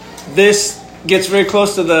This gets very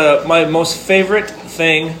close to my most favorite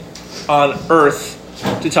thing on earth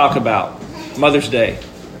to talk about. Mother's Day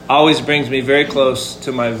always brings me very close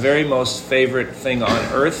to my very most favorite thing on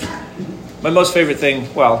earth. My most favorite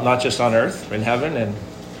thing, well, not just on earth, in heaven and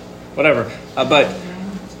whatever. But,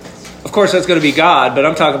 of course, that's going to be God, but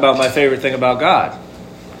I'm talking about my favorite thing about God.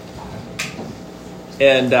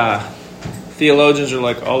 And theologians are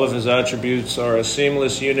like, all of his attributes are a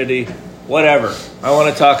seamless unity. Whatever. I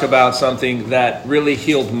want to talk about something that really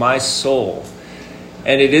healed my soul.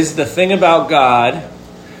 And it is the thing about God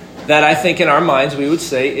that I think in our minds we would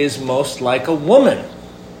say is most like a woman.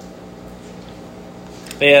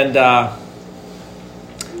 And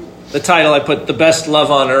the title I put, The Best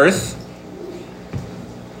Love on Earth.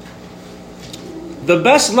 The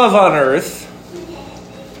best love on earth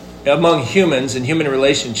among humans and human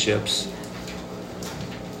relationships,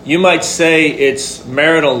 you might say it's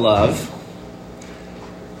marital love,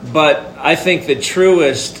 but I think the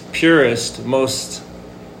truest, purest, most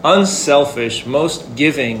unselfish, most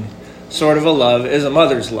giving sort of a love is a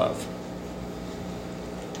mother's love.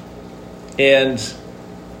 And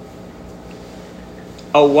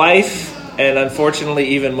a wife, and unfortunately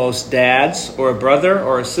even most dads or a brother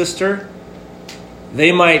or a sister,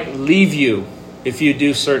 they might leave you if you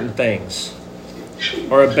do certain things,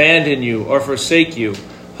 or abandon you, or forsake you.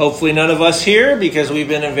 Hopefully none of us here, because we've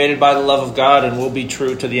been invaded by the love of God and will be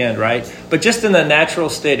true to the end, right? But just in the natural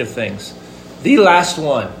state of things, the last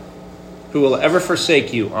one who will ever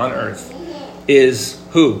forsake you on earth is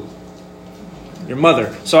who? Your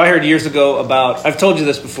mother. So I heard years ago about, I've told you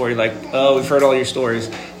this before, you're like, oh, we've heard all your stories.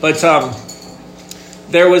 But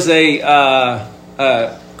there was a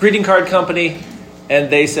greeting card company, and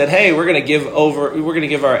they said, hey, we're going to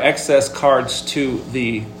give our excess cards to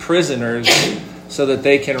the prisoners so that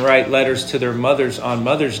they can write letters to their mothers on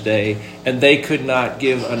Mother's Day, and they could not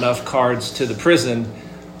give enough cards to the prison.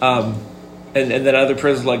 And then other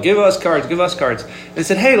prisoners were like, give us cards. They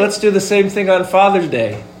said, hey, let's do the same thing on Father's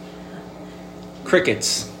Day.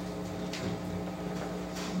 Crickets.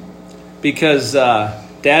 Because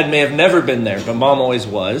Dad may have never been there, but Mom always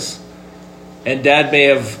was. And Dad may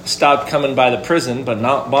have stopped coming by the prison, but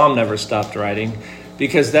Mom never stopped writing.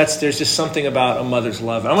 Because there's just something about a mother's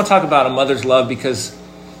love. And I'm going to talk about a mother's love because,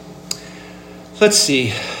 let's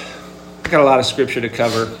see, I've got a lot of scripture to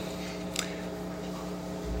cover.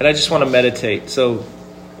 And I just want to meditate. So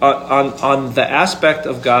on the aspect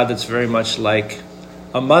of God that's very much like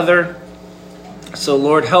a mother. So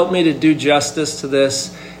Lord, help me to do justice to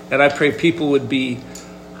this. And I pray people would be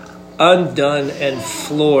undone and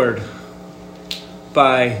floored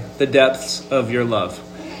by the depths of your love.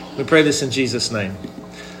 We pray this in Jesus' name.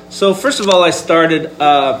 So first of all, I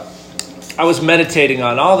was meditating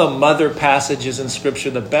on all the mother passages in Scripture,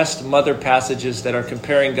 the best mother passages that are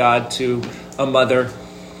comparing God to a mother.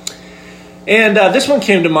 And this one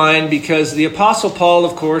came to mind because the Apostle Paul,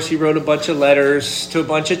 of course, he wrote a bunch of letters to a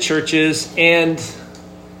bunch of churches, and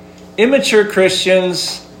immature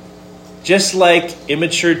Christians, just like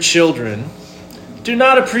immature children, do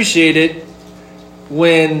not appreciate it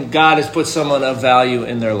when God has put someone of value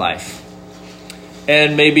in their life.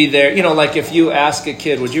 And maybe they're, like if you ask a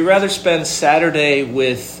kid, would you rather spend Saturday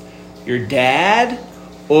with your dad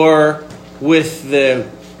or with the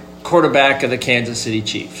quarterback of the Kansas City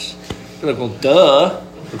Chiefs? You're like, well, duh,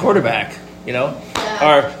 the quarterback, Yeah.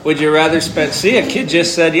 Or would you rather spend, a kid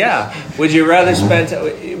just said, yeah. Would you rather spend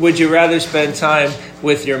time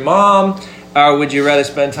with your mom, or would you rather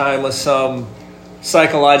spend time with some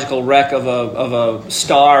psychological wreck of a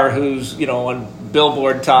star who's on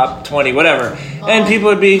Billboard top 20, whatever? And people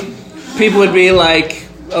would be like,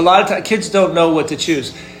 a lot of times kids don't know what to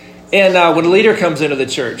choose. And when a leader comes into the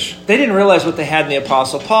church, they didn't realize what they had in the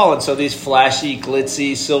Apostle Paul, and so these flashy,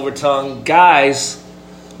 glitzy, silver-tongued guys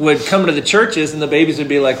would come to the churches, and the babies would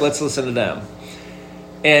be like, let's listen to them.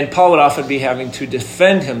 And Paul would often be having to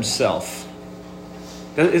defend himself.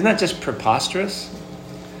 Isn't that just preposterous?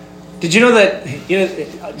 Did you know that,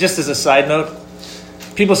 just as a side note,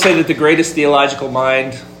 people say that the greatest theological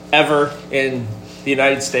mind ever in the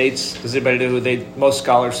United States, does anybody know who most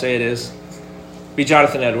scholars say it is? Be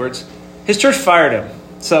Jonathan Edwards. His church fired him.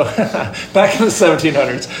 So, back in the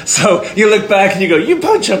 1700s. So, you look back and you go, you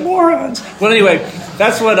bunch of morons. Well, anyway,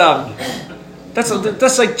 that's what,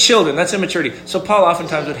 that's like children. That's immaturity. So, Paul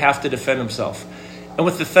oftentimes would have to defend himself. And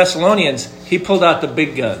with the Thessalonians, he pulled out the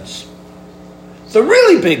big guns. The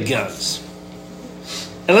really big guns.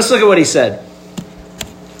 And let's look at what he said.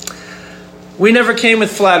 We never came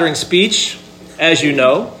with flattering speech, as you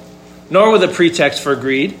know, nor with a pretext for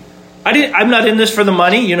greed. I'm not in this for the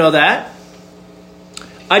money, you know that.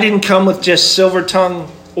 I didn't come with just silver-tongued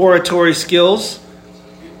oratory skills.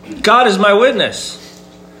 God is my witness.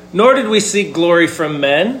 Nor did we seek glory from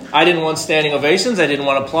men. I didn't want standing ovations. I didn't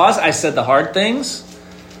want applause. I said the hard things.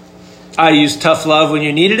 I used tough love when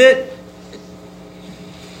you needed it.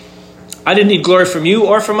 I didn't need glory from you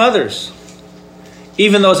or from others.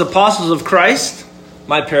 Even those apostles of Christ,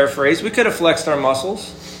 my paraphrase, we could have flexed our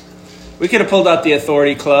muscles. We could have pulled out the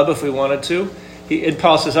authority club if we wanted to. And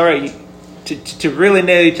Paul says, all right, to really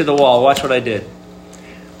nail you to the wall, watch what I did.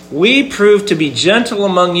 We proved to be gentle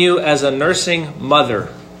among you as a nursing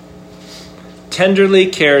mother tenderly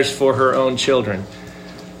cares for her own children.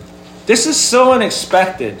 This is so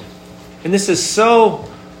unexpected. And this is so,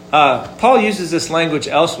 Paul uses this language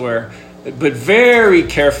elsewhere, but very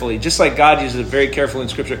carefully, just like God uses it very carefully in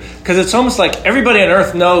Scripture. Because it's almost like everybody on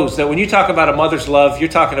earth knows that when you talk about a mother's love, you're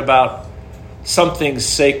talking about something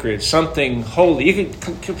sacred, something holy. You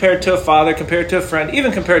can compare it to a father, compare it to a friend,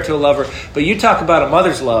 even compare it to a lover. But you talk about a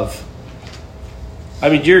mother's love. I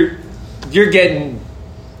mean, you're getting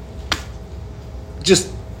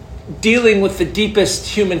just dealing with the deepest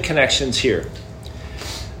human connections here.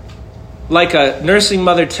 Like a nursing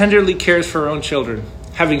mother tenderly cares for her own children,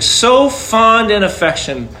 having so fond an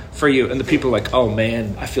affection for you. And the people are like, oh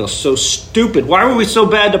man, I feel so stupid. Why were we so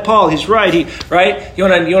bad to Paul? He's right. Right? You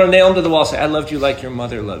want to nail him to the wall, say, I loved you like your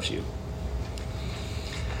mother loves you.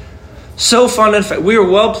 So fond an affection. We are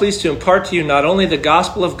well pleased to impart to you not only the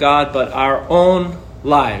gospel of God, but our own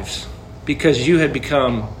lives, because you had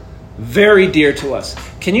become very dear to us.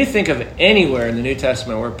 Can you think of anywhere in the New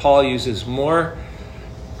Testament where Paul uses more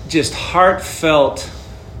just heartfelt,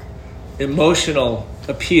 emotional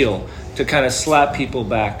appeal to kind of slap people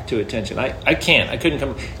back to attention? I couldn't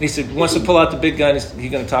come. And he said, he wants to pull out the big gun. He's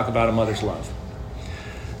going to talk about a mother's love.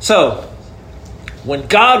 So, when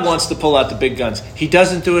God wants to pull out the big guns, he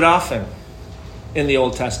doesn't do it often in the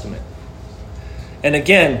Old Testament. And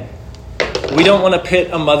again, we don't want to pit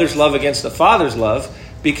a mother's love against a father's love,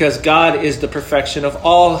 because God is the perfection of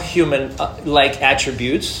all human-like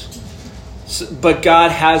attributes. But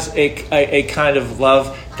God has a kind of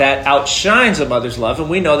love that outshines a mother's love.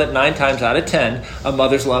 And we know that 9 times out of 10, a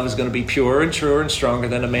mother's love is going to be purer and truer and stronger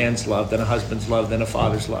than a man's love, than a husband's love, than a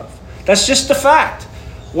father's love. That's just a fact.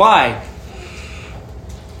 Why?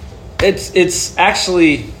 It's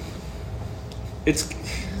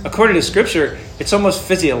according to Scripture, it's almost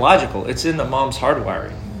physiological. It's in the mom's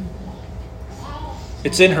hardwiring.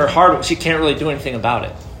 It's in her heart. She can't really do anything about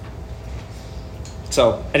it.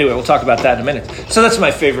 So anyway, we'll talk about that in a minute. So that's my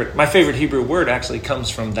favorite. My favorite Hebrew word actually comes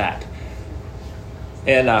from that.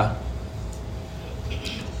 And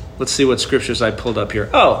let's see what scriptures I pulled up here.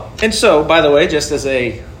 Oh, and so, by the way, just as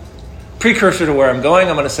a precursor to where I'm going,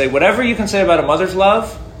 I'm going to say whatever you can say about a mother's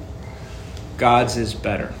love, God's is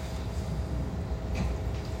better.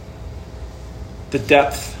 The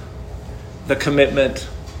depth, the commitment.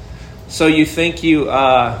 So you think you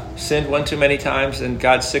sinned one too many times and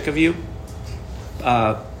God's sick of you?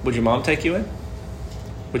 Would your mom take you in?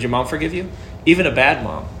 Would your mom forgive you? Even a bad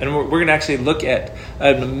mom. And we're going to actually look at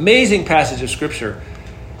an amazing passage of Scripture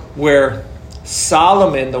where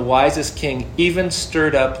Solomon, the wisest king, even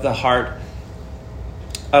stirred up the heart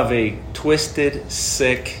of a twisted,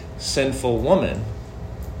 sick, sinful woman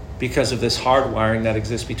because of this hardwiring that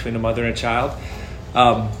exists between a mother and a child.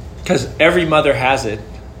 Because every mother has it,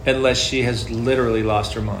 unless she has literally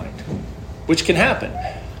lost her mind, which can happen.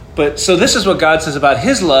 But so this is what God says about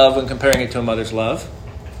his love when comparing it to a mother's love.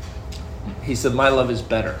 He said, my love is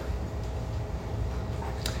better.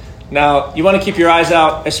 Now, you want to keep your eyes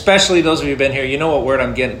out, especially those of you who've been here. You know what word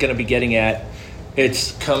I'm going to be getting at.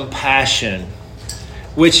 It's compassion,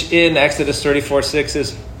 which in Exodus 34:6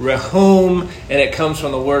 is rehum, and it comes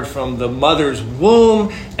from the word from the mother's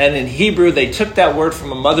womb. And in Hebrew, they took that word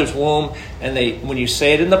from a mother's womb, and when you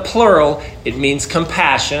say it in the plural, it means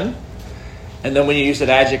compassion. And then when you use it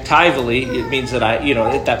adjectively, it means that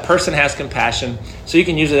that person has compassion. So you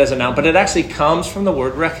can use it as a noun, but it actually comes from the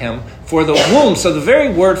word rechem for the womb. So the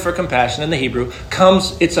very word for compassion in the Hebrew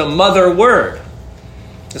it's a mother word.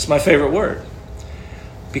 It's my favorite word,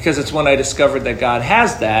 because it's when I discovered that God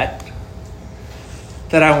has that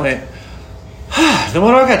I went, then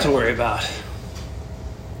what do I got to worry about?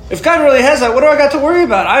 If God really has that, what do I got to worry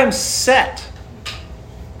about? I'm set.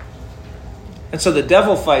 And so the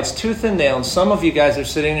devil fights tooth and nail. And some of you guys are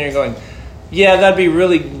sitting there going, yeah, that'd be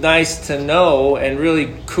really nice to know and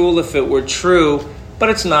really cool if it were true. But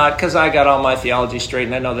it's not, because I got all my theology straight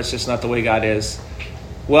and I know that's just not the way God is.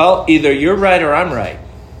 Well, either you're right or I'm right.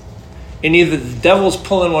 And either the devil's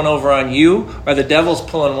pulling one over on you or the devil's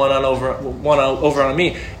pulling one over on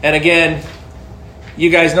me. And again, you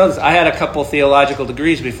guys know this. I had a couple theological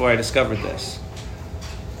degrees before I discovered this.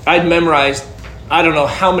 I'd memorized, I don't know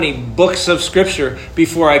how many books of scripture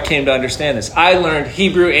before I came to understand this. I learned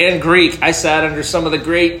Hebrew and Greek. I sat under some of the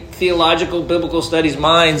great theological, biblical studies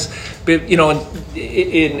minds,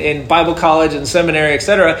 in Bible college and seminary,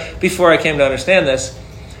 etc., before I came to understand this.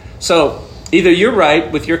 So either you're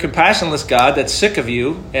right with your compassionless God that's sick of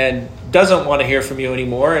you and doesn't want to hear from you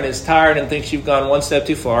anymore and is tired and thinks you've gone one step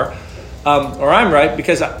too far, or I'm right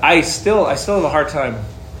because I still have a hard time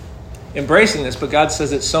embracing this, but God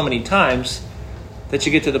says it so many times that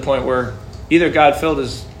you get to the point where either God filled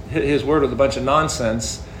his word with a bunch of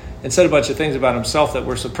nonsense and said a bunch of things about himself that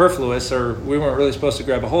were superfluous or we weren't really supposed to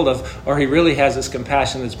grab a hold of, or he really has this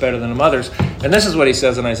compassion that's better than others. And this is what he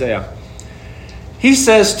says in Isaiah. He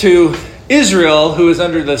says to Israel, who is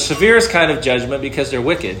under the severest kind of judgment because they're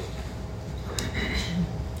wicked,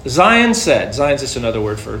 Zion's just another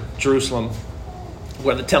word for Jerusalem,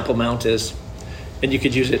 where the Temple Mount is. And you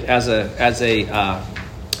could use it as a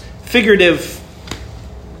figurative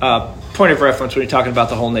point of reference when you're talking about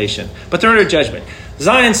the whole nation. But they're under judgment.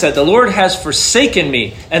 Zion said, the Lord has forsaken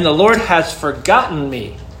me, and the Lord has forgotten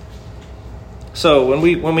me. So when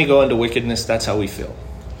we go into wickedness, that's how we feel.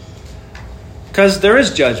 Because there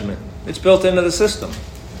is judgment. It's built into the system.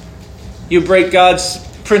 You break God's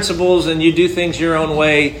principles and you do things your own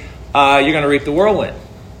way, you're going to reap the whirlwind.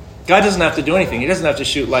 God doesn't have to do anything. He doesn't have to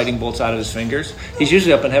shoot lightning bolts out of his fingers. He's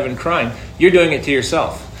usually up in heaven crying. You're doing it to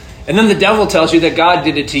yourself. And then the devil tells you that God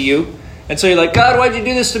did it to you. And so you're like, God, why'd you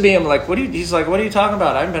do this to me? I'm like, he's like, what are you talking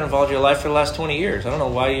about? I haven't been involved in your life for the last 20 years. I don't know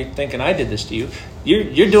why you're thinking I did this to you.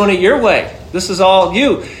 You're doing it your way. This is all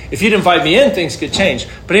you. If you'd invite me in, things could change.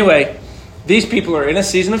 But anyway, these people are in a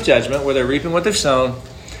season of judgment where they're reaping what they've sown.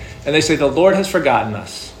 And they say, the Lord has forgotten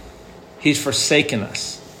us. He's forsaken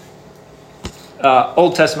us.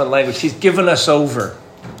 Old Testament language, he's given us over.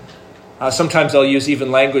 Sometimes they'll use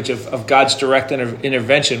even language of God's direct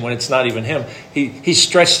intervention when it's not even him. He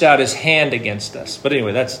stretched out his hand against us. But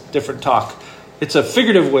anyway, that's different talk. It's a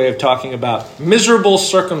figurative way of talking about miserable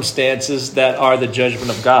circumstances that are the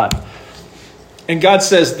judgment of God. And God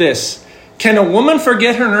says this, can a woman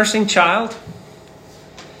forget her nursing child?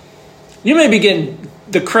 You may be getting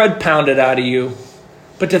the crud pounded out of you,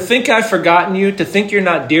 but to think I've forgotten you, to think you're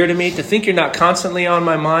not dear to me, to think you're not constantly on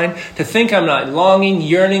my mind, to think I'm not longing,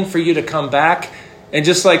 yearning for you to come back. And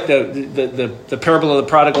just like the parable of the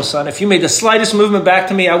prodigal son, if you made the slightest movement back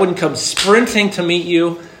to me, I wouldn't come sprinting to meet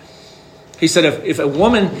you. He said,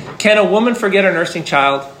 can a woman forget her nursing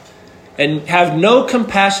child and have no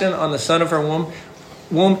compassion on the son of her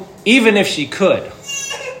womb, even if she could,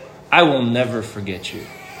 I will never forget you.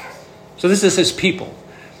 So this is his people.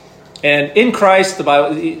 And in Christ, the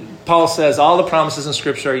Bible, Paul says all the promises in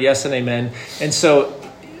Scripture are yes and amen. And so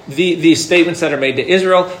these statements that are made to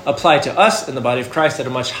Israel apply to us in the body of Christ at a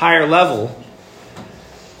much higher level.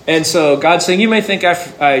 And so God's saying, you may think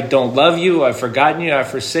I don't love you, I've forgotten you, I've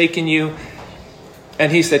forsaken you.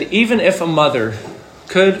 And he said, even if a mother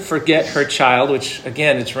could forget her child, which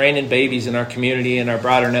again, it's raining babies in our community and our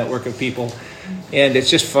broader network of people. And it's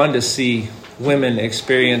just fun to see women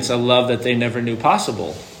experience a love that they never knew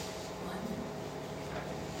possible.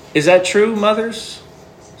 Is that true, mothers?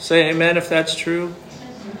 Say amen if that's true.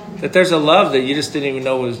 That there's a love that you just didn't even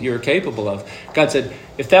know you were capable of. God said,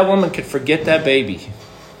 if that woman could forget that baby,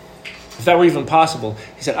 if that were even possible,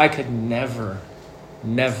 he said, I could never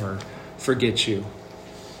forget you.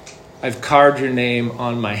 I've carved your name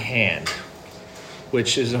on my hand,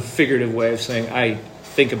 which is a figurative way of saying I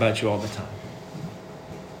think about you all the time.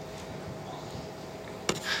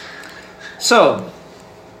 So,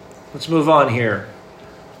 let's move on here.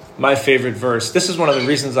 My favorite verse. This is one of the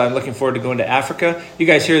reasons I'm looking forward to going to Africa. You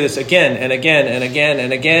guys hear this again and again and again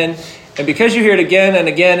and again. And because you hear it again and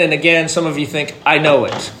again and again, some of you think, I know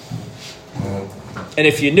it. And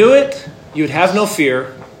if you knew it, you'd have no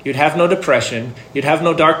fear. You'd have no depression. You'd have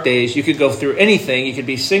no dark days. You could go through anything. You could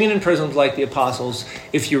be singing in prisons like the apostles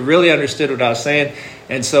if you really understood what I was saying.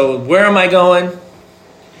 And so where am I going?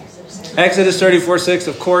 Exodus 34:6,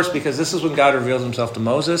 of course, because this is when God reveals himself to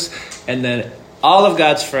Moses. And then all of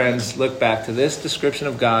God's friends look back to this description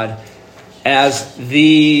of God as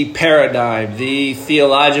the paradigm, the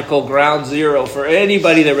theological ground zero for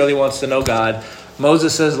anybody that really wants to know God.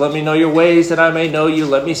 Moses says, let me know your ways that I may know you.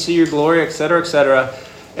 Let me see your glory, etc., etc.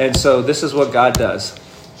 And so this is what God does.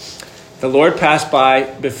 The Lord passed by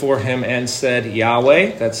before him and said,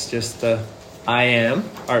 Yahweh, that's just the I am,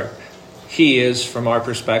 or he is from our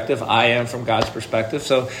perspective, I am from God's perspective.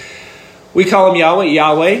 So we call him Yahweh,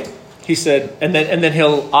 Yahweh. He said, and then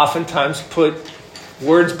he'll oftentimes put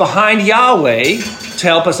words behind Yahweh to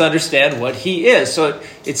help us understand what he is. So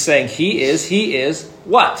it's saying he is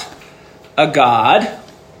what? A God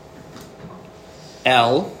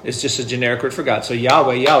El is just a generic word for God. So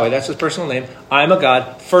Yahweh, that's his personal name. I'm a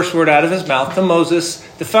God. First word out of his mouth to Moses.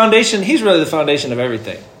 The foundation, he's really the foundation of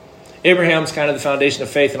everything. Abraham's kind of the foundation of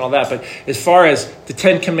faith and all that. But as far as the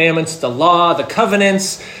 10 Commandments, the law, the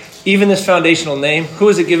covenants, even this foundational name, who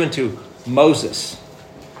is it given to? Moses.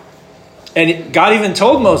 And God even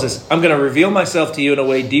told Moses, I'm going to reveal myself to you in a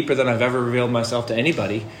way deeper than I've ever revealed myself to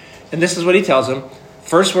anybody. And this is what he tells him.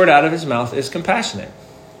 First word out of his mouth is compassionate.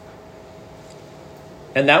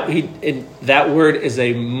 And that word is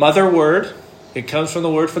a mother word. It comes from the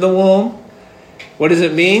word for the womb. What does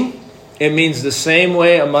it mean? It means the same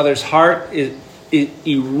way a mother's heart it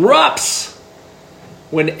erupts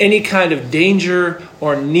when any kind of danger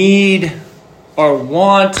or need or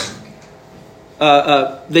want.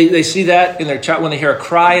 They see that in their child when they hear a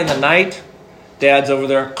cry in the night. Dad's over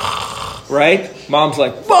there, right? Mom's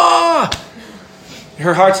like, bah!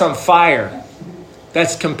 Her heart's on fire.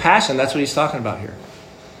 That's compassion. That's what he's talking about here.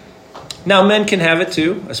 Now, men can have it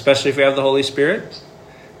too, especially if we have the Holy Spirit.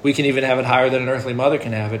 We can even have it higher than an earthly mother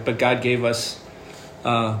can have it. But God gave us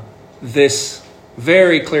this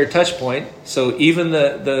very clear touch point. So even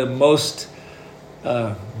the most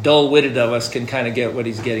dull-witted of us can kind of get what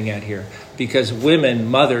he's getting at here. Because women,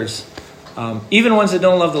 mothers, even ones that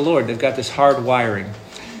don't love the Lord, they've got this hard wiring.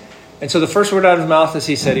 And so the first word out of his mouth, as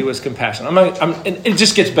he said, he was compassion. And it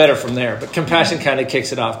just gets better from there. But compassion kind of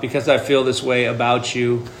kicks it off. Because I feel this way about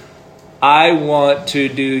you, I want to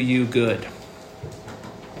do you good.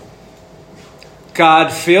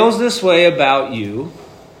 God feels this way about you.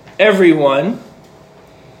 Everyone.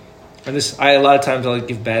 And a lot of times I'll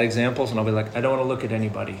give bad examples and I'll be like, I don't want to look at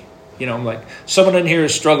anybody. I'm like, someone in here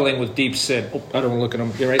is struggling with deep sin. Oh, I don't want to look at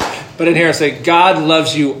them. You're right. But in here I say, God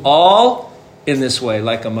loves you all in this way,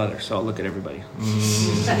 like a mother. So I'll look at everybody.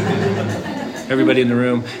 Everybody in the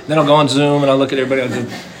room. Then I'll go on Zoom and I'll look at everybody on Zoom.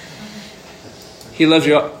 He loves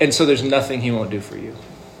you all, and so there's nothing he won't do for you.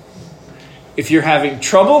 If you're having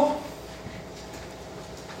trouble,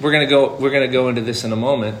 we're gonna go into this in a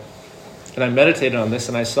moment. And I meditated on this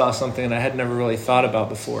and I saw something that I had never really thought about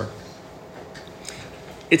before.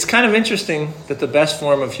 It's kind of interesting that the best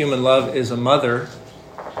form of human love is a mother,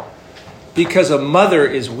 because a mother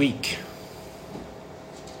is weak.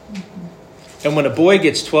 And when a boy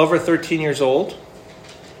gets 12 or 13 years old,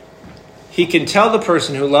 he can tell the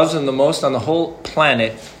person who loves him the most on the whole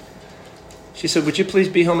planet, she said, would you please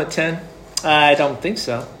be home at 10? I don't think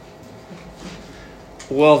so.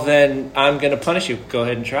 Well, then I'm going to punish you. Go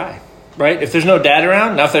ahead and try. Right? If there's no dad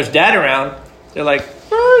around, now if there's dad around, they're like,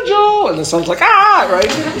 Virgil! And the son's like, ah! Right?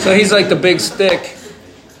 So he's like the big stick.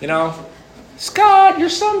 Scott, your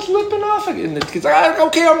son's lipping off again. And the kid's like,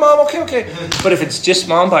 okay, Mom, okay. But if it's just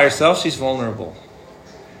mom by herself, she's vulnerable.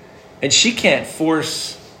 And she can't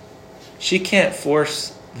force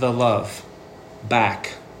the love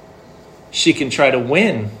back. She can try to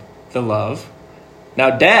win the love.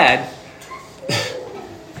 Now, Dad,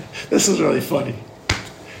 this is really funny.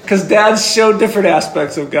 Because dads show different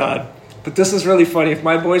aspects of God. But this is really funny. If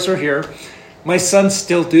my boys were here, my sons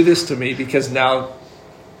still do this to me because now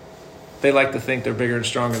they like to think they're bigger and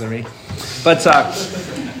stronger than me. But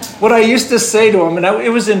what I used to say to them, and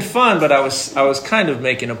it was in fun, but I was kind of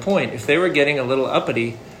making a point. If they were getting a little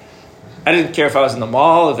uppity, I didn't care if I was in the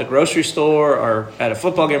mall or the grocery store or at a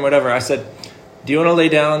football game or whatever. I said, do you want to lay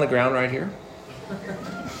down on the ground right here?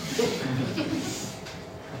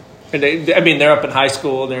 And they're up in high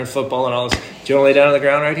school, they're in football and all this. Do you want to lay down on the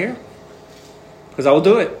ground right here? Because I will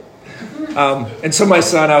do it. And so my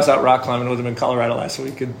son, I was out rock climbing with him in Colorado last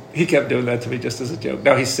week, and he kept doing that to me just as a joke.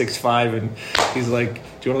 Now he's 6'5", and he's like,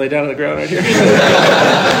 do you want to lay down on the ground right here?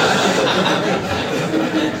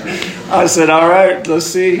 I said, all right, let's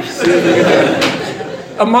see if we can do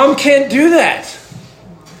it. A mom can't do that.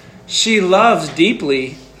 She loves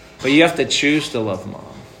deeply, but you have to choose to love mom.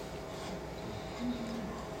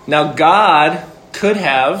 Now, God could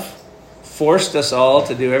have forced us all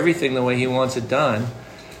to do everything the way he wants it done,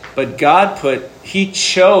 but he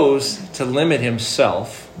chose to limit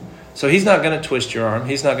himself. So he's not going to twist your arm.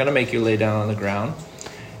 He's not going to make you lay down on the ground.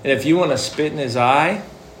 And if you want to spit in his eye,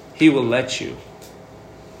 he will let you.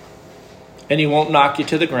 And he won't knock you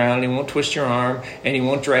to the ground. He won't twist your arm. And he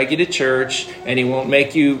won't drag you to church. And he won't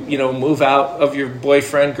make you, move out of your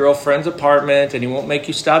boyfriend, girlfriend's apartment. And he won't make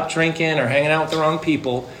you stop drinking or hanging out with the wrong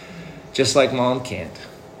people. Just like mom can't.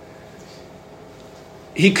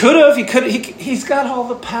 He could have. He's got all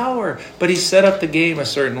the power. But he set up the game a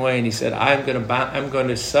certain way. And he said, I'm going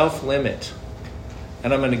to self-limit.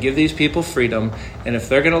 And I'm going to give these people freedom. And if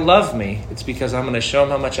they're going to love me, it's because I'm going to show them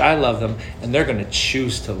how much I love them. And they're going to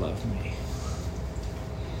choose to love me.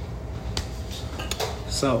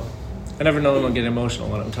 So, I never know when I'm getting emotional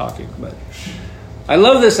when I'm talking, but I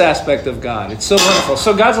love this aspect of God. It's so wonderful.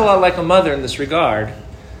 So God's a lot like a mother in this regard.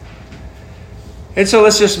 And so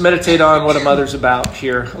let's just meditate on what a mother's about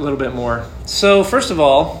here a little bit more. So first of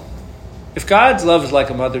all, if God's love is like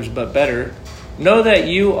a mother's but better, know that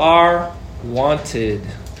you are wanted.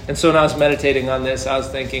 And so when I was meditating on this, I was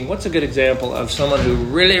thinking, what's a good example of someone who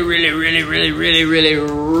really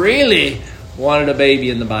wanted a baby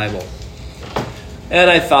in the Bible? And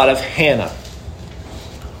I thought of Hannah.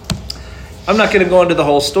 I'm not going to go into the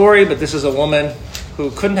whole story, but this is a woman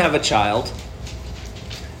who couldn't have a child.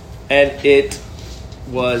 And it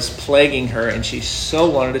was plaguing her, and she so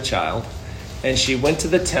wanted a child. And she went to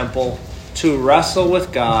the temple to wrestle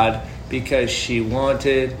with God because she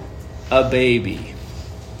wanted a baby.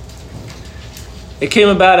 It came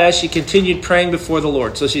about as she continued praying before the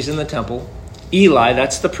Lord. So she's in the temple. Eli,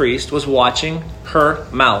 that's the priest, was watching her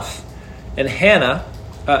mouth. And Hannah,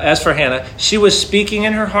 as for Hannah, she was speaking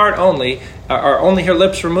in her heart only, or only her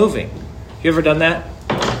lips were moving. You ever done that?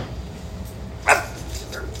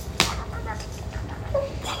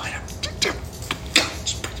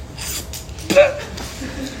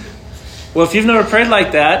 Well, if you've never prayed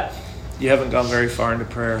like that, you haven't gone very far into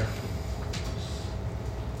prayer.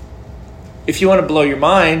 If you want to blow your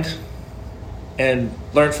mind and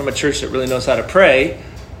learn from a church that really knows how to pray,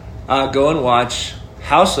 go and watch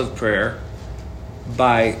House of Prayer.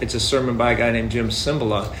 It's a sermon by a guy named Jim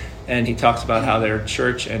Cymbala, and he talks about how their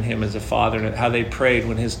church and him as a father, and how they prayed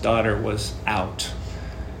when his daughter was out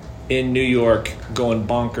in New York going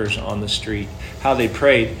bonkers on the street, how they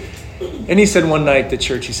prayed. And he said one night, the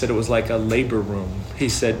church, he said it was like a labor room. He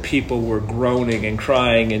said people were groaning and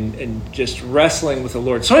crying and just wrestling with the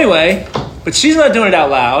Lord. So anyway, but she's not doing it out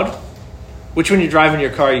loud, which when you're driving your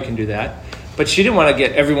car, you can do that. But she didn't want to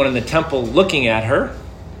get everyone in the temple looking at her,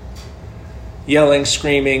 yelling,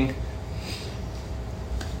 screaming.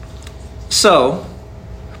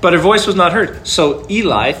 But her voice was not heard. So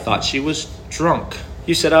Eli thought she was drunk.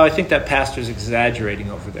 You said, I think that pastor's exaggerating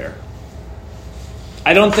over there.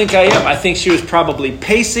 I don't think I am. I think she was probably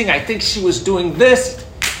pacing. I think she was doing this.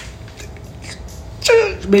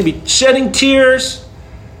 Maybe shedding tears.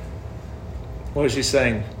 What was she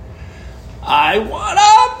saying? I want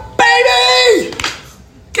a baby!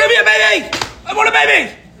 Give me a baby! I want a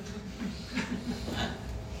baby!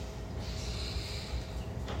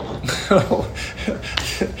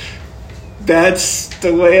 That's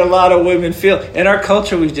the way a lot of women feel. In our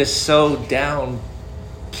culture, we've just so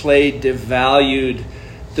downplayed, devalued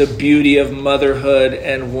the beauty of motherhood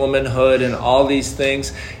and womanhood and all these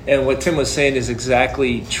things. And what Tim was saying is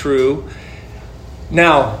exactly true.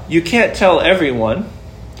 Now, you can't tell everyone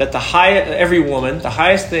that every woman, the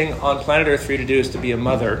highest thing on planet Earth for you to do is to be a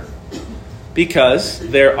mother, because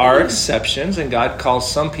there are exceptions and God calls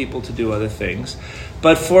some people to do other things.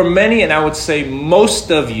 But for many, and I would say most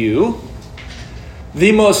of you,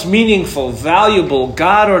 the most meaningful, valuable,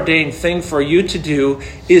 God-ordained thing for you to do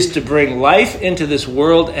is to bring life into this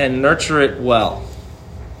world and nurture it well.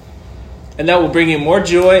 And that will bring you more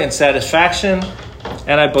joy and satisfaction.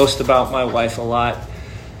 And I boast about my wife a lot.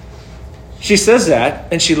 She says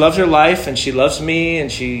that, and she loves her life, and she loves me,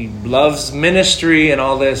 and she loves ministry and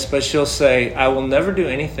all this, but she'll say, I will never do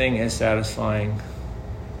anything as satisfying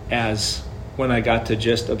as when I got to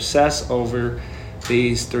just obsess over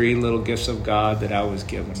these 3 little gifts of God that I was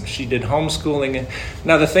given. She did homeschooling.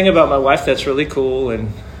 Now, the thing about my wife that's really cool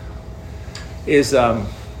and is,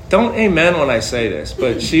 don't amen when I say this,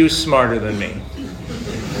 but she was smarter than me.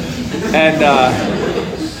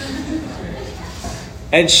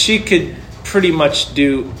 And she could pretty much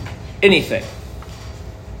do anything.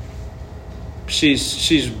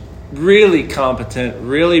 She's really competent,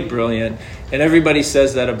 really brilliant, and everybody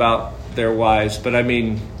says that about their wives. But I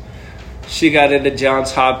mean, she got into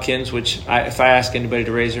Johns Hopkins, which if I ask anybody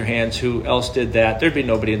to raise their hands who else did that, there'd be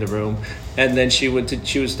nobody in the room. And then she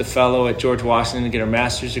was the fellow at George Washington to get her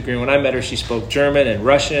master's degree. When I met her, she spoke German and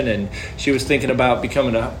Russian, and she was thinking about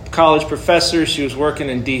becoming a college professor. She was working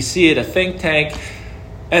in D.C. at a think tank.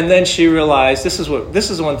 And then she realized, this is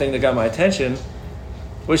the one thing that got my attention,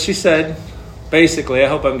 was she said, basically, I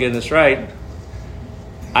hope I'm getting this right,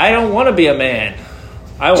 I don't want to be a man.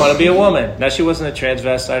 I want to be a woman. Now, she wasn't a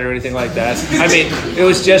transvestite or anything like that. I mean, it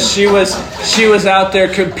was just she was out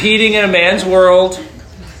there competing in a man's world,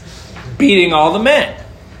 beating all the men.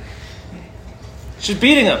 She's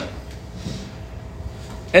beating them.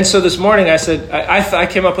 And so this morning I said, I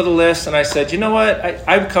came up with a list, and I said, you know what?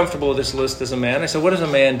 I'm comfortable with this list as a man. I said, what does a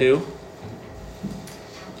man do?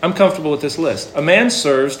 I'm comfortable with this list. A man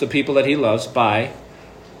serves the people that he loves by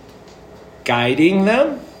guiding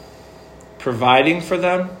them, providing for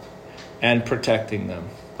them, and protecting them.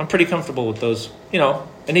 I'm pretty comfortable with those,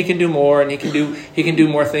 and he can do more, and he can do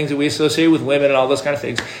more things that we associate with women and all those kind of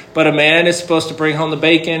things. But a man is supposed to bring home the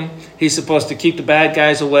bacon. He's supposed to keep the bad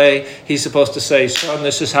guys away. He's supposed to say, son,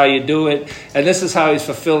 this is how you do it. And this is how he's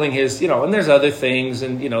fulfilling his, and there's other things.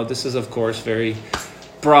 And, this is, of course, very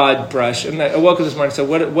broad brush. And I woke up this morning and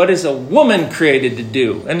said, what is a woman created to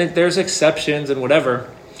do? And there's exceptions and whatever.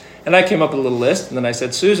 And I came up with a little list. And then I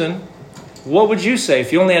said, Susan, what would you say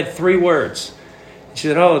if you only had 3 words? She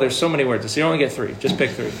said, there's so many words. I said, you only get 3. Just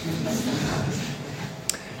pick 3.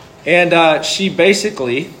 And she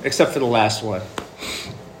basically, except for the last one,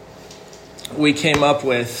 we came up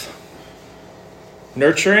with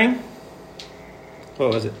nurturing.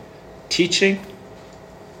 What was it? Teaching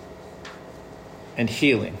and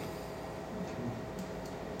healing.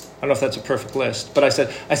 I don't know if that's a perfect list, but I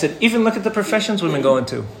said, even look at the professions women go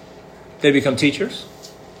into. They become teachers.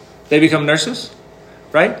 They become nurses,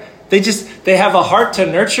 right? They have a heart to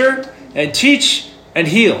nurture and teach and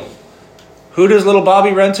heal. Who does little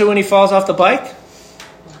Bobby run to when he falls off the bike?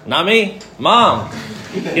 Not me, Mom.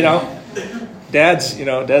 Dad's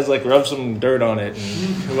like rub some dirt on it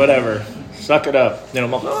and whatever. Suck it up.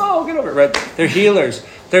 Mom, get over it, right? They're healers.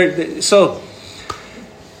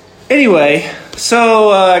 Anyway,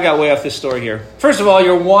 I got way off this story here. First of all,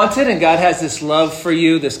 you're wanted, and God has this love for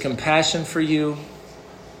you, this compassion for you,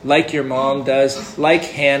 like your mom does, like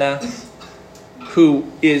Hannah,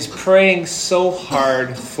 who is praying so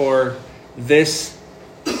hard for this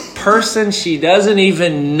person she doesn't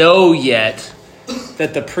even know yet,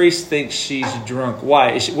 that the priest thinks she's drunk.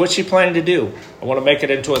 Why? What's she planning to do? I want to make it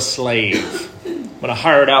into a slave. I'm going to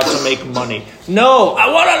hire it out to make money. No,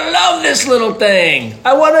 I want to love this little thing.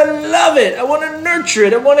 I want to love it. I want to nurture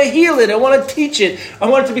it. I want to heal it. I want to teach it. I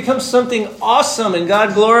want it to become something awesome and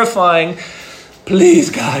God glorifying. Please,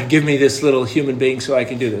 God, give me this little human being so I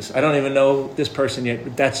can do this. I don't even know this person yet,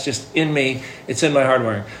 but that's just in me. It's in my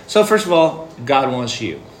hardwiring. So first of all, God wants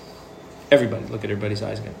you. Everybody, look at everybody's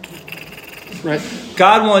eyes again. Right?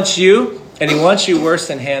 God wants you, and he wants you worse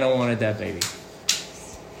than Hannah wanted that baby.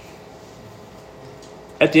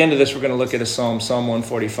 At the end of this, we're going to look at a Psalm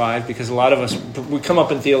 145, because a lot of us, we come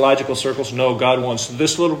up in theological circles. No, God wants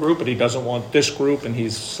this little group, but he doesn't want this group, and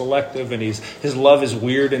he's selective, and his love is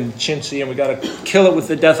weird and chintzy, and we got to kill it with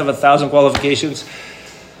the death of 1,000 qualifications.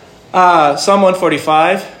 Psalm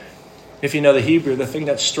 145, if you know the Hebrew, the thing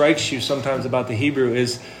that strikes you sometimes about the Hebrew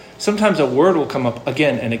is sometimes a word will come up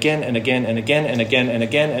again and again and again and again and again and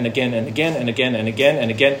again and again and again and again and again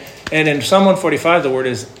and again. And in Psalm 145, the word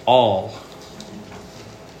is all.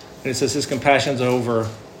 And it says his compassion's over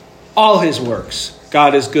all his works.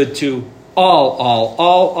 God is good to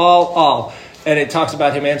all. And it talks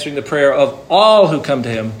about him answering the prayer of all who come to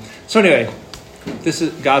him. So anyway, this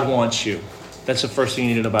is God wants you. That's the first thing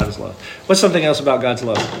you need to know about his love. What's something else about God's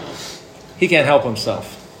love? He can't help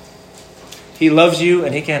himself. He loves you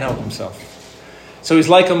and he can't help himself. So he's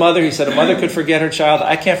like a mother. He said a mother could forget her child.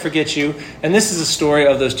 I can't forget you. And this is a story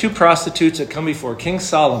of those 2 prostitutes that come before King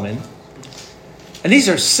Solomon. And these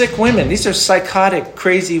are sick women. These are psychotic,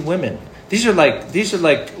 crazy women. These are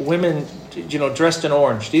like women, dressed in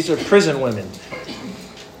orange. These are prison women.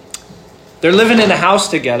 They're living in a house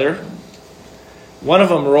together. One of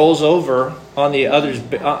them rolls over on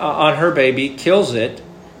on her baby, kills it.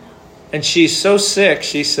 And she's so sick,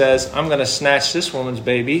 she says, I'm going to snatch this woman's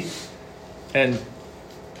baby and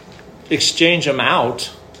exchange them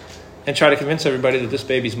out and try to convince everybody that this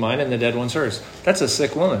baby's mine and the dead one's hers. That's a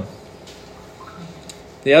sick woman.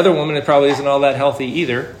 The other woman, it probably isn't all that healthy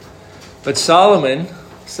either. But Solomon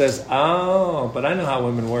says, but I know how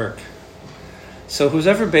women work. So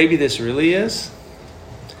whoever baby this really is,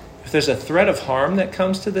 if there's a threat of harm that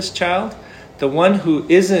comes to this child, the one who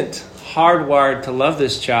isn't hardwired to love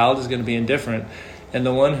this child is going to be indifferent. And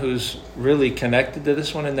the one who's really connected to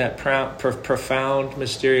this one in that profound,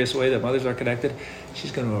 mysterious way that mothers are connected,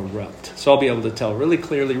 she's going to erupt. So I'll be able to tell really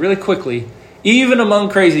clearly, really quickly, even among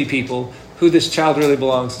crazy people, who this child really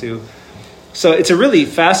belongs to. So it's a really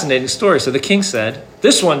fascinating story. So the king said,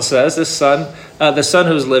 this one says, this son, the son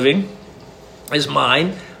who's living is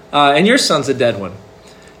mine, and your son's a dead one.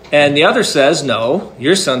 And the other says, no,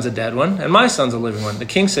 your son's a dead one, and my son's a living one. The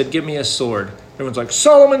king said, give me a sword. Everyone's like,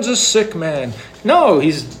 Solomon's a sick man. No,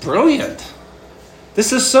 he's brilliant.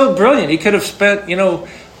 This is so brilliant. He could have spent,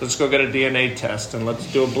 let's go get a DNA test, and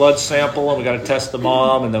let's do a blood sample, and we got to test the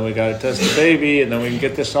mom, and then we got to test the baby, and then we can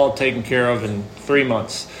get this all taken care of in 3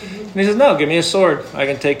 months. And he says, no, give me a sword. I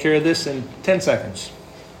can take care of this in 10 seconds.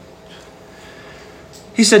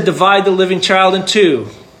 He said, divide the living child in 2.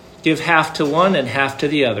 Give half to one and half to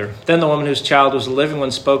the other. Then the woman whose child was a living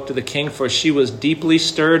one spoke to the king, for she was deeply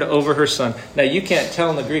stirred over her son. Now, you can't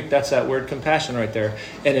tell in the Greek, that's that word compassion right there.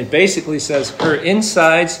 And it basically says her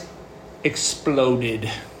insides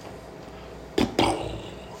exploded.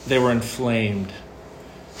 They were inflamed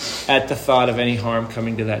at the thought of any harm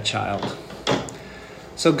coming to that child.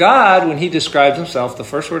 So God, when he describes himself, the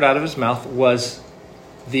first word out of his mouth was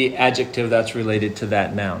the adjective that's related to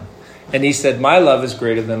that noun. And he said, my love is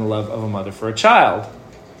greater than the love of a mother for a child.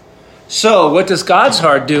 So what does God's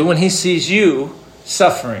heart do when he sees you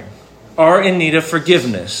suffering or in need of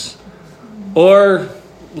forgiveness or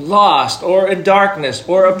lost or in darkness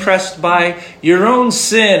or oppressed by your own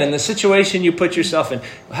sin and the situation you put yourself in?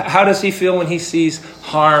 How does he feel when he sees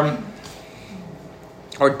harm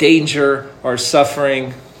or danger or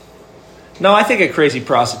suffering? No, I think a crazy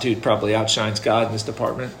prostitute probably outshines God in this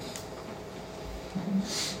department.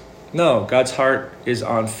 No, God's heart is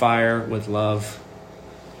on fire with love.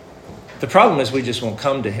 The problem is we just won't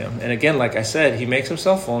come to him. And again, like I said, he makes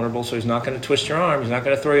himself vulnerable, so he's not going to twist your arm. He's not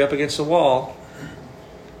going to throw you up against the wall.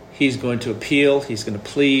 He's going to appeal. He's going to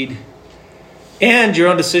plead. And your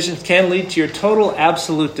own decisions can lead to your total,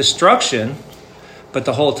 absolute destruction. But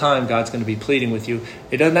the whole time, God's going to be pleading with you.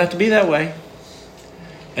 It doesn't have to be that way.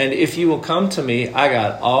 And if you will come to me, I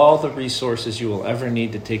got all the resources you will ever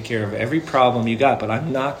need to take care of every problem you got. But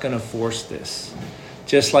I'm not going to force this,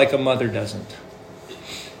 just like a mother doesn't.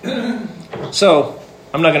 So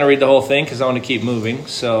I'm not going to read the whole thing because I want to keep moving.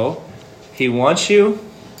 So he wants you.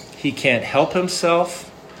 He can't help himself.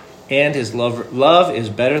 And his love is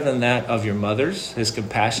better than that of your mother's. His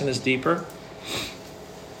compassion is deeper.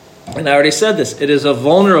 And I already said this. It is a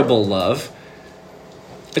vulnerable love.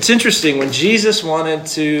 It's interesting, when Jesus wanted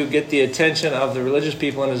to get the attention of the religious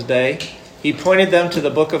people in his day, he pointed them to the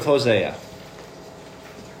book of Hosea.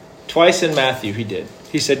 Twice in Matthew he did.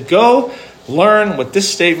 He said, go learn what this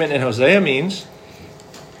statement in Hosea means.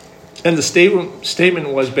 And the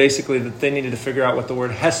statement was basically that they needed to figure out what the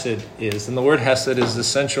word hesed is. And the word hesed is the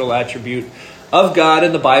central attribute of God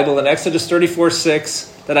in the Bible. In Exodus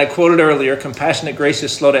 34:6 that I quoted earlier, compassionate,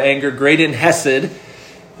 gracious, slow to anger, great in hesed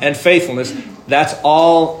and faithfulness. That's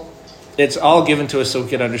all, it's all given to us so we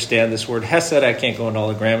can understand this word hesed. I can't go into all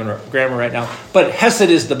the grammar right now, but hesed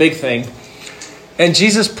is the big thing. And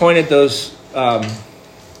Jesus pointed those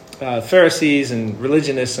Pharisees and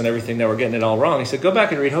religionists and everything that were getting it all wrong. He said, go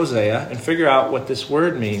back and read Hosea and figure out what this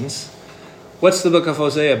word means. What's the book of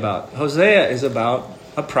Hosea about? Hosea is about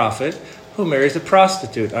a prophet who marries a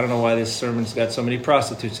prostitute. I don't know why this sermon's got so many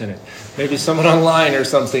prostitutes in it. Maybe someone online or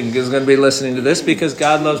something is going to be listening to this because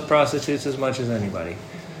God loves prostitutes as much as anybody.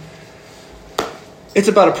 It's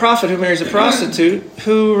about a prophet who marries a prostitute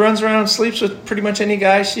who runs around and sleeps with pretty much any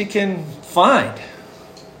guy she can find.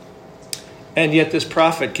 And yet this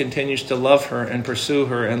prophet continues to love her and pursue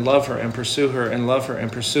her and love her and pursue her and love her and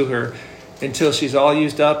pursue her until she's all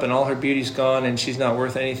used up and all her beauty's gone and she's not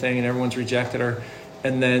worth anything and everyone's rejected her.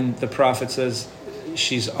 And then the prophet says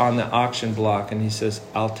she's on the auction block and he says,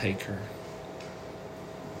 I'll take her.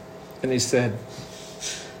 And he said,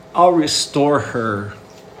 I'll restore her.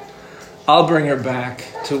 I'll bring her back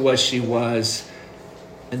to what she was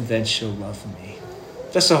and then she'll love me.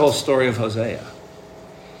 That's the whole story of Hosea.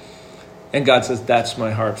 And God says, that's my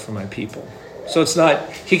heart for my people. So it's not,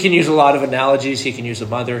 he can use a lot of analogies. He can use a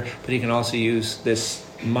mother, but he can also use this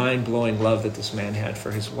mind-blowing love that this man had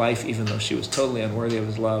for his wife, even though she was totally unworthy of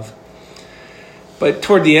his love. But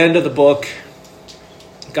toward the end of the book,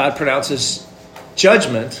 God pronounces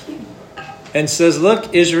judgment and says,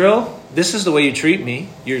 look, Israel, this is the way you treat me.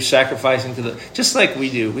 You're sacrificing to just like we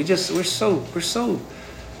do. We're so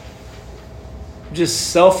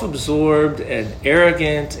just self-absorbed and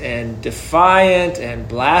arrogant and defiant and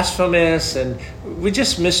blasphemous, and we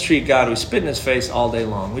just mistreat God. We spit in his face all day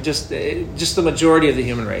long. We just the majority of the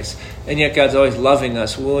human race. And yet God's always loving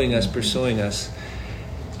us, wooing us, pursuing us.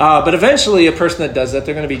 But eventually a person that does that,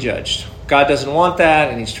 they're going to be judged. God doesn't want that,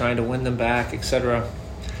 and he's trying to win them back, etc.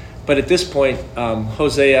 But at this point,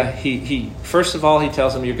 Hosea, he first of all, he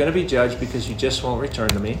tells them, you're going to be judged because you just won't return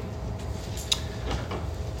to me.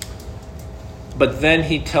 But then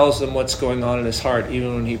he tells them what's going on in his heart,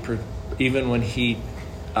 even when he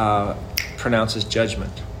pronounces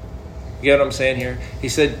judgment. You get what I'm saying here? He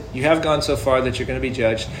said, you have gone so far that you're going to be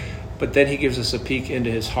judged. But then he gives us a peek into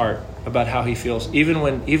his heart about how he feels. Even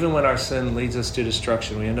when our sin leads us to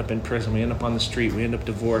destruction, we end up in prison, we end up on the street, we end up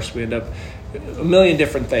divorced, we end up a million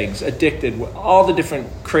different things, addicted, all the different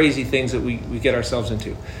crazy things that we get ourselves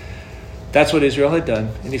into. That's what Israel had done.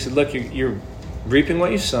 And he said, look, you're reaping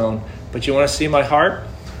what you've sown, but you want to see my heart?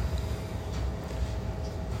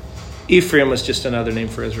 Ephraim was just another name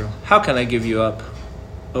for Israel. How can I give you up,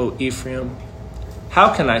 O Ephraim?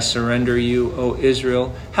 How can I surrender you, O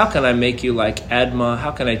Israel? How can I make you like Admah?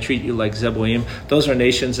 How can I treat you like Zeboim? Those are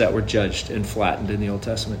nations that were judged and flattened in the Old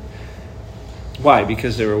Testament. Why?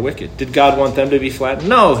 Because they were wicked. Did God want them to be flattened?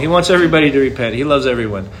 No, he wants everybody to repent. He loves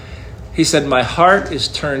everyone. He said, my heart is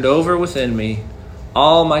turned over within me.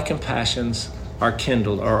 All my compassions are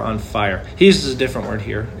kindled or on fire. He uses a different word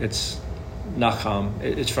here. It's nacham.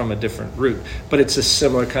 It's from a different root, but it's a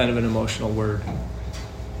similar kind of an emotional word.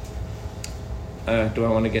 Do I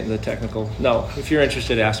want to get into the technical? No. If you're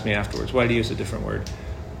interested, ask me afterwards. Why do you use a different word?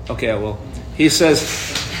 Okay, I will. He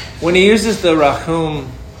says, when he uses the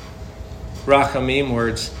rachamim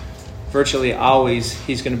words, virtually always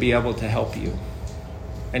he's going to be able to help you.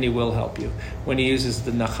 And he will help you. When he uses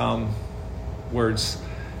the nacham words,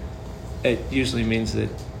 it usually means that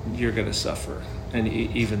you're going to suffer. And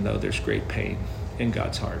even though there's great pain in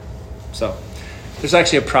God's heart. So, there's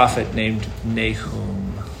actually a prophet named Nahum.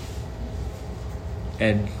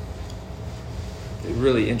 And a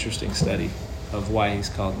really interesting study of why he's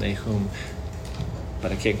called Nahum.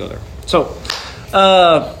 But I can't go there. So,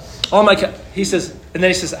 he says, and then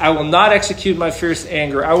he says, I will not execute my fierce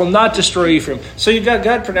anger. I will not destroy Ephraim. So you've got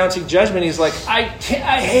God pronouncing judgment. He's like, I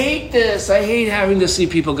hate this. I hate having to see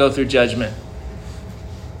people go through judgment.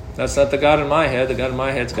 That's not the God in my head. The God in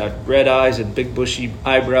my head's got red eyes and big bushy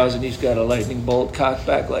eyebrows, and he's got a lightning bolt cocked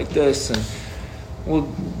back like this. And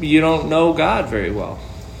well, you don't know God very well.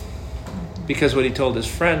 Because what he told his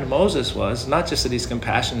friend Moses was, not just that he's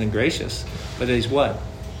compassionate and gracious, but that he's what?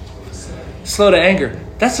 Slow to anger.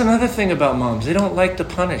 That's another thing about moms. They don't like to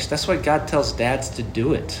punish. That's why God tells dads to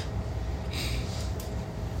do it.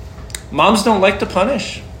 Moms don't like to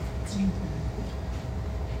punish.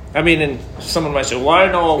 I mean, and someone might say, well,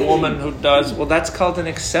 I know a woman who does. Well, that's called an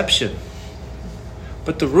exception.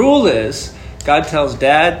 But the rule is, God tells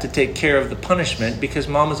dad to take care of the punishment because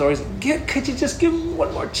mom is always, could you just give him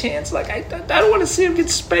one more chance? Like, I don't want to see him get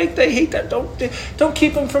spanked. I hate that. Don't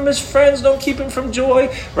keep him from his friends. Don't keep him from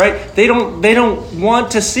joy, right? They don't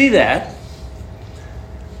want to see that.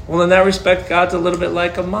 Well, in that respect, God's a little bit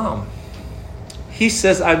like a mom. He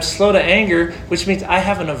says, I'm slow to anger, which means I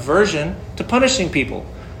have an aversion to punishing people.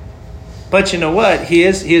 But you know what? He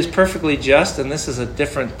is perfectly just, and this is a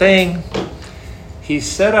different thing. He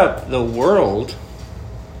set up the world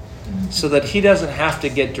so that he doesn't have to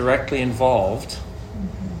get directly involved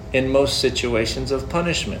in most situations of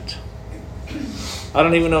punishment. I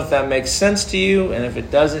don't even know if that makes sense to you, and if it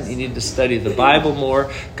doesn't, you need to study the Bible more.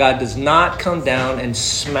 God does not come down and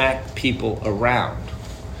smack people around.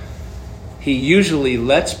 He usually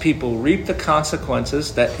lets people reap the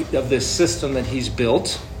consequences of this system that he's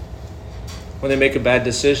built. When they make a bad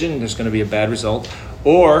decision, there's going to be a bad result.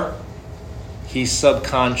 Or he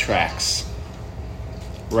subcontracts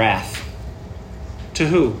wrath. To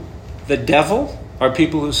who? The devil or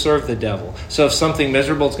people who serve the devil. So if something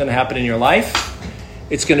miserable is going to happen in your life,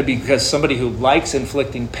 it's going to be because somebody who likes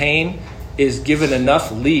inflicting pain is given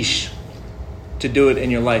enough leash to do it in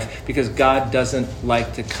your life, because God doesn't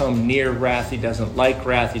like to come near wrath. He doesn't like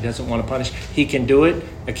wrath. He doesn't want to punish. He can do it.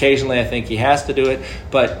 Occasionally, I think he has to do it.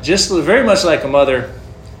 But just very much like a mother,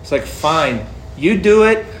 it's like, fine, you do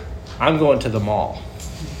it. I'm going to the mall.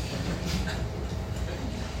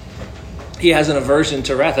 He has an aversion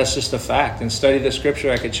to wrath. That's just a fact. And study the scripture.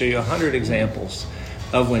 I could show you 100 examples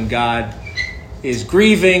of when God is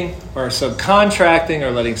grieving or subcontracting or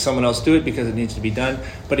letting someone else do it because it needs to be done.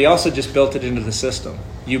 But he also just built it into the system.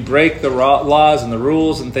 You break the laws and the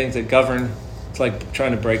rules and things that govern. It's like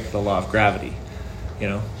trying to break the law of gravity,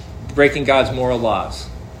 breaking God's moral laws.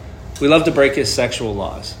 We love to break his sexual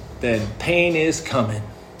laws. Then pain is coming,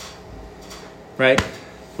 right?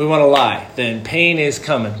 We want to lie. Then pain is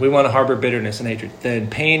coming. We want to harbor bitterness and hatred. Then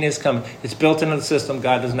pain is coming. It's built into the system.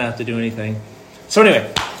 God doesn't have to do anything. So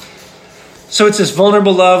anyway, so it's this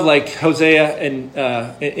vulnerable love like Hosea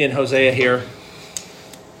in Hosea here.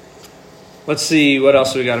 Let's see what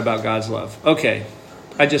else we got about God's love. Okay,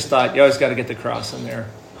 I just thought you always got to get the cross in there.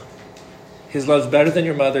 His love's better than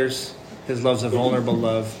your mother's. His love's a vulnerable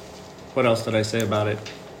love. What else did I say about it?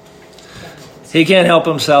 He can't help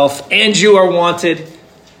himself, and you are wanted.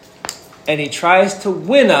 And he tries to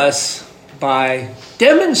win us by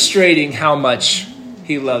demonstrating how much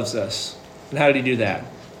he loves us. And how did he do that?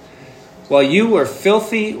 While you were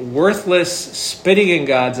filthy, worthless, spitting in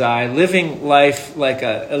God's eye, living life like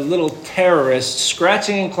a little terrorist,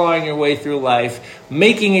 scratching and clawing your way through life,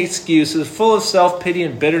 making excuses, full of self-pity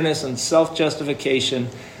and bitterness and self-justification,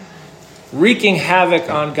 wreaking havoc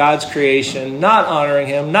on God's creation, not honoring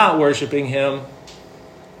him, not worshiping him,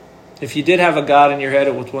 If you did have a God in your head,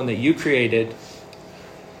 it was one that you created. It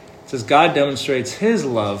says God demonstrates his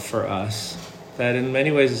love for us, that in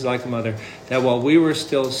many ways is like a mother, that while we were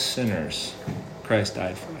still sinners, Christ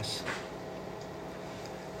died for us.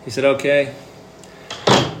 He said, okay,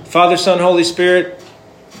 Father, Son, Holy Spirit,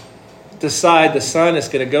 decide the Son is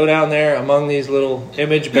going to go down there among these little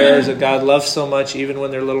image bearers that God loves so much, even when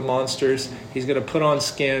they're little monsters. He's going to put on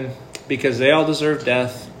skin because they all deserve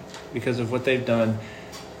death because of what they've done.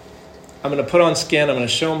 I'm going to put on skin. I'm going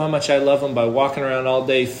to show them how much I love them by walking around all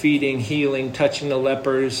day, feeding, healing, touching the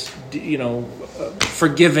lepers,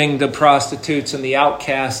 forgiving the prostitutes and the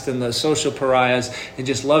outcasts and the social pariahs, and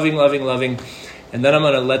just loving. And then I'm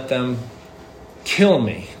going to let them kill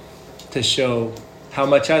me to show how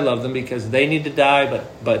much I love them, because they need to die,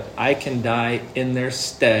 but I can die in their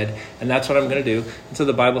stead. And that's what I'm going to do. And so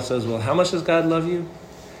the Bible says, well, how much does God love you?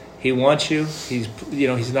 He wants you. He's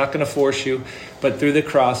not going to force you. But through the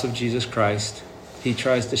cross of Jesus Christ, he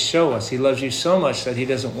tries to show us he loves you so much that he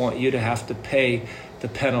doesn't want you to have to pay the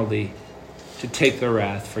penalty to take the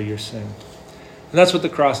wrath for your sin. And that's what the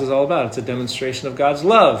cross is all about. It's a demonstration of God's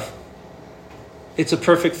love. It's a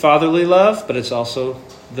perfect fatherly love, but it's also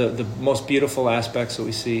the most beautiful aspects that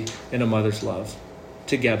we see in a mother's love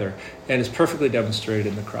together. And it's perfectly demonstrated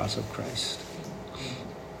in the cross of Christ.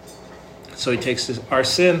 So he takes our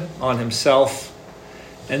sin on himself.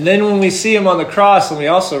 And then when we see him on the cross, and we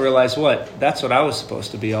also realize what? That's what I was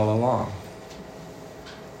supposed to be all along.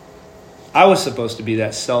 I was supposed to be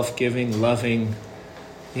that self-giving, loving,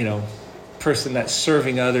 person that's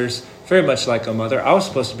serving others, very much like a mother. I was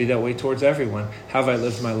supposed to be that way towards everyone. How have I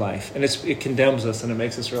lived my life? And it condemns us, and it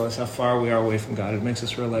makes us realize how far we are away from God. It makes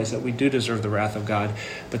us realize that we do deserve the wrath of God.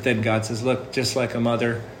 But then God says, look, just like a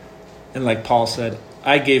mother, and like Paul said,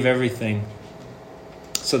 I gave everything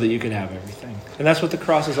so that you could have everything. And that's what the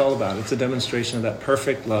cross is all about. It's a demonstration of that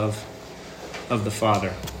perfect love of the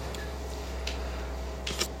Father.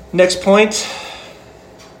 Next point,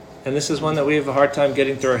 and this is one that we have a hard time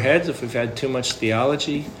getting through our heads if we've had too much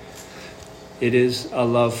theology. It is a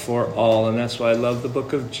love for all, and that's why I love the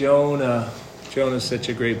book of Jonah. Jonah is such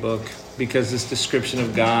a great book because this description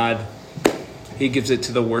of God, he gives it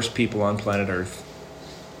to the worst people on planet Earth.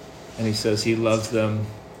 And he says he loves them,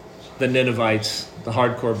 the Ninevites, the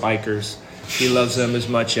hardcore bikers. He loves them as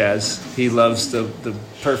much as he loves the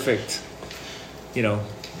perfect,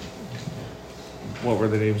 what were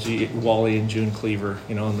the names? Wally and June Cleaver,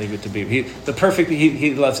 and Leave It to Beaver.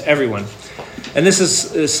 He loves everyone. And this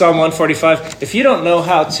is Psalm 145. If you don't know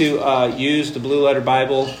how to use the Blue Letter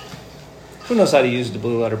Bible, who knows how to use the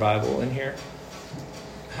Blue Letter Bible in here?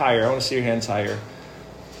 Higher. I want to see your hands higher.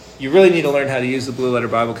 You really need to learn how to use the Blue Letter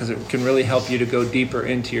Bible because it can really help you to go deeper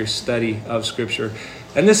into your study of Scripture.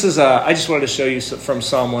 And this is, I just wanted to show you from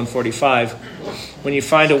Psalm 145. When you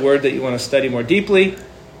find a word that you want to study more deeply,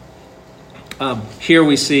 here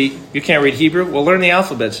we see, you can't read Hebrew? Well, learn the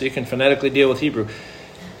alphabet so you can phonetically deal with Hebrew.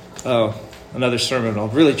 Oh, another sermon. I'll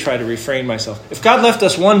really try to refrain myself. If God left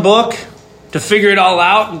us one book to figure it all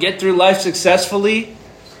out and get through life successfully,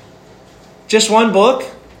 just one book,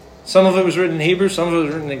 some of it was written in Hebrew, some of it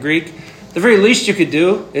was written in Greek, the very least you could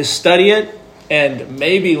do is study it and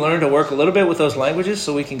maybe learn to work a little bit with those languages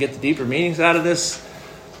so we can get the deeper meanings out of this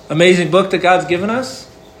amazing book that God's given us.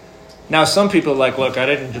 Now, some people are like, look, I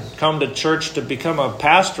didn't come to church to become a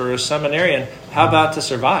pastor or a seminarian. How about to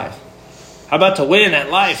survive? How about to win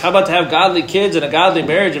at life? How about to have godly kids and a godly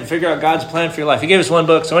marriage and figure out God's plan for your life? He gave us one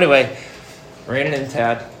book. So anyway, rein it in,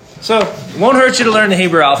 Tad. So it won't hurt you to learn the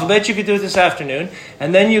Hebrew alphabet. You could do it this afternoon.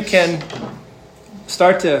 And then you can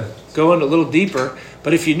start to go in a little deeper.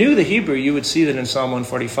 But if you knew the Hebrew, you would see that in Psalm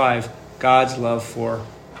 145, God's love for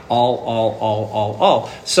all.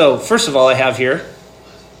 So first of all, I have here,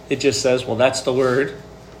 it just says, well, that's the word,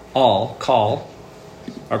 all, call,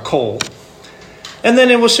 or kol. And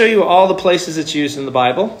then it will show you all the places it's used in the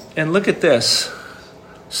Bible. And look at this.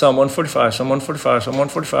 Psalm 145, Psalm 145, Psalm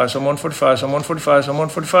 145, Psalm 145, Psalm 145, Psalm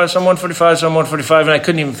 145, Psalm 145, Psalm 145. And I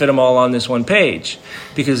couldn't even fit them all on this one page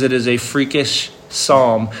because it is a freakish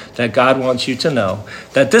psalm that God wants you to know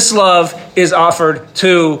that this love is offered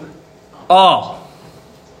to all.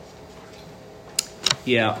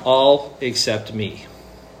 Yeah, all except me.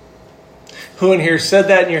 Who in here said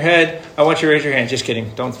that in your head? I want you to raise your hand. Just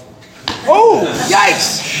kidding. Don't. Oh,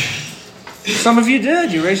 yikes. Some of you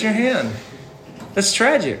did. You raised your hand. That's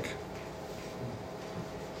tragic.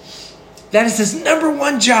 That is his number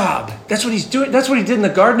one job. That's what he's doing. That's what he did in the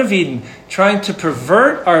Garden of Eden, trying to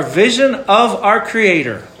pervert our vision of our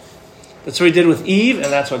Creator. That's what he did with Eve, and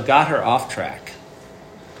that's what got her off track.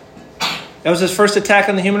 That was his first attack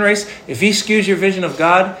on the human race. If he skews your vision of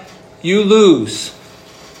God, you lose.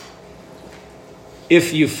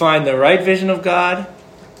 If you find the right vision of God,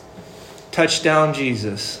 touchdown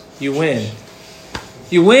Jesus. You win.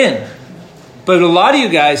 You win. But a lot of you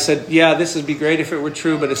guys said, yeah, this would be great if it were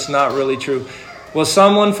true, but it's not really true. Well,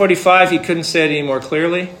 Psalm 145, he couldn't say it any more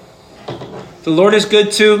clearly. The Lord is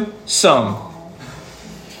good to some.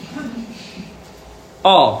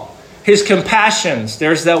 All. His compassions,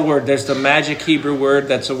 there's that word, there's the magic Hebrew word,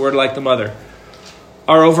 that's a word like the mother,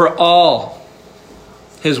 are over all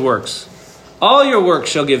his works. All your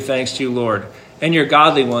works shall give thanks to you, Lord, and your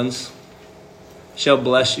godly ones shall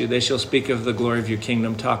bless you. They shall speak of the glory of your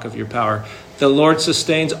kingdom, talk of your power. The Lord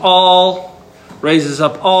sustains all, raises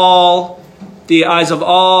up all, the eyes of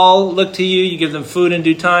all look to you. You give them food in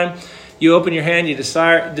due time. You open your hand, you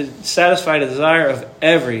satisfy the desire of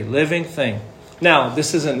every living thing. Now,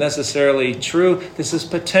 this isn't necessarily true. This is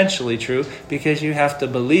potentially true because you have to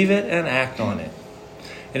believe it and act on it.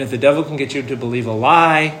 And if the devil can get you to believe a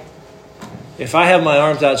lie, if I have my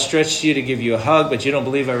arms outstretched to you to give you a hug, but you don't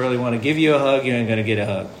believe I really want to give you a hug, you ain't going to get a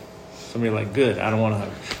hug. Somebody like, good, I don't want a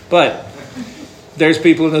hug. But there's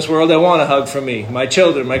people in this world that want a hug from me. My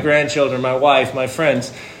children, my grandchildren, my wife, my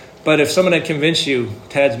friends. But if someone had convinced you,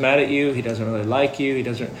 Tad's mad at you, he doesn't really like you,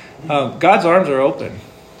 God's arms are open.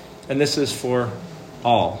 And this is for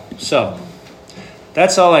all. So,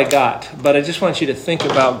 that's all I got. But I just want you to think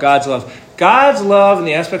about God's love. God's love and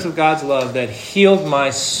the aspects of God's love that healed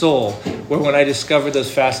my soul were when I discovered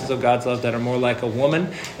those facets of God's love that are more like a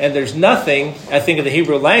woman. And there's nothing, I think, in the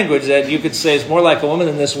Hebrew language that you could say is more like a woman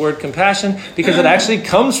than this word compassion, because it actually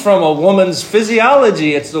comes from a woman's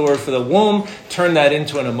physiology. It's the word for the womb. Turn that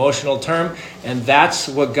into an emotional term. And that's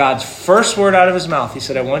what God's first word out of his mouth. He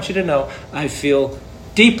said, I want you to know I feel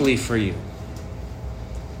deeply for you.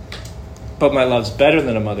 But my love's better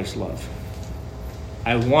than a mother's love.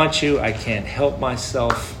 I want you. I can't help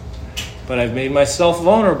myself. But I've made myself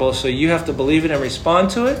vulnerable, so you have to believe it and respond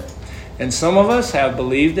to it. And some of us have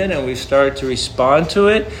believed it, and we've started to respond to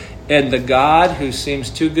it. And the God who seems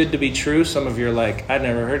too good to be true, some of you are like, I've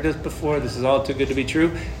never heard this before. This is all too good to be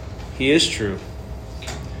true. He is true.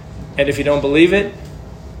 And if you don't believe it,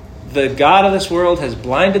 the God of this world has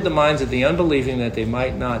blinded the minds of the unbelieving that they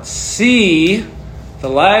might not see the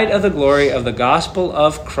light of the glory of the gospel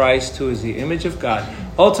of Christ, who is the image of God.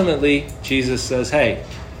 Ultimately, Jesus says, hey,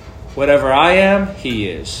 whatever I am, he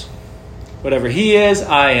is. Whatever he is,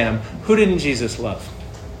 I am. Who didn't Jesus love?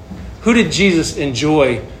 Who did Jesus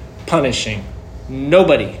enjoy punishing?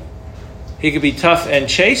 Nobody. He could be tough and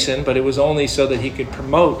chasten, but it was only so that he could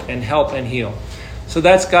promote and help and heal. So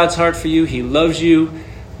that's God's heart for you. He loves you.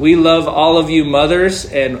 We love all of you mothers,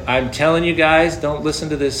 and I'm telling you guys, don't listen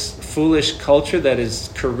to this foolish culture that is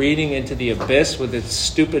careening into the abyss with its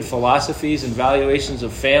stupid philosophies and valuations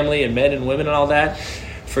of family and men and women and all that.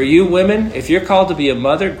 For you women, if you're called to be a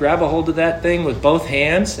mother, grab a hold of that thing with both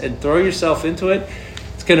hands and throw yourself into it.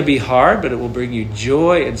 It's going to be hard, but it will bring you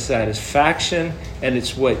joy and satisfaction, and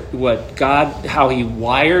it's what God, how he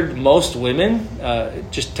wired most women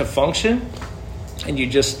just to function. And you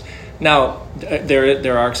just... Now,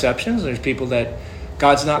 there are exceptions. There's people that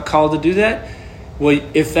God's not called to do that. Well,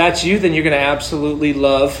 if that's you, then you're going to absolutely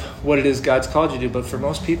love what it is God's called you to do. But for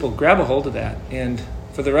most people, grab a hold of that. And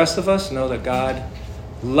for the rest of us, know that God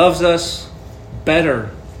loves us better,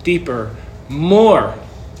 deeper, more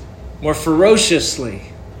ferociously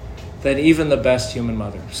than even the best human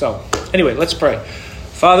mother. So, anyway, let's pray.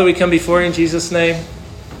 Father, we come before you in Jesus' name.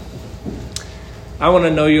 I want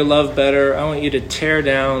to know your love better. I want you to tear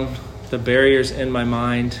down the barriers in my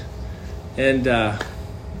mind. And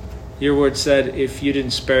your word said, if you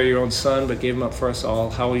didn't spare your own son, but gave him up for us all,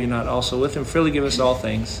 how will you not also with him freely give us all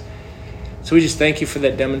things? So we just thank you for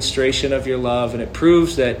that demonstration of your love. And it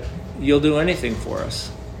proves that you'll do anything for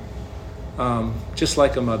us, just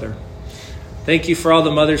like a mother. Thank you for all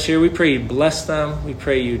the mothers here. We pray you bless them. We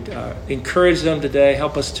pray you encourage them today.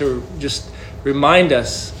 Help us to just remind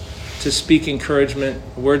us to speak encouragement,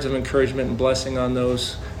 words of encouragement and blessing on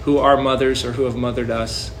those who are mothers or who have mothered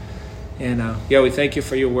us. And we thank you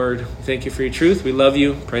for your word. We thank you for your truth. We love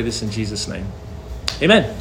you. Pray this in Jesus' name. Amen.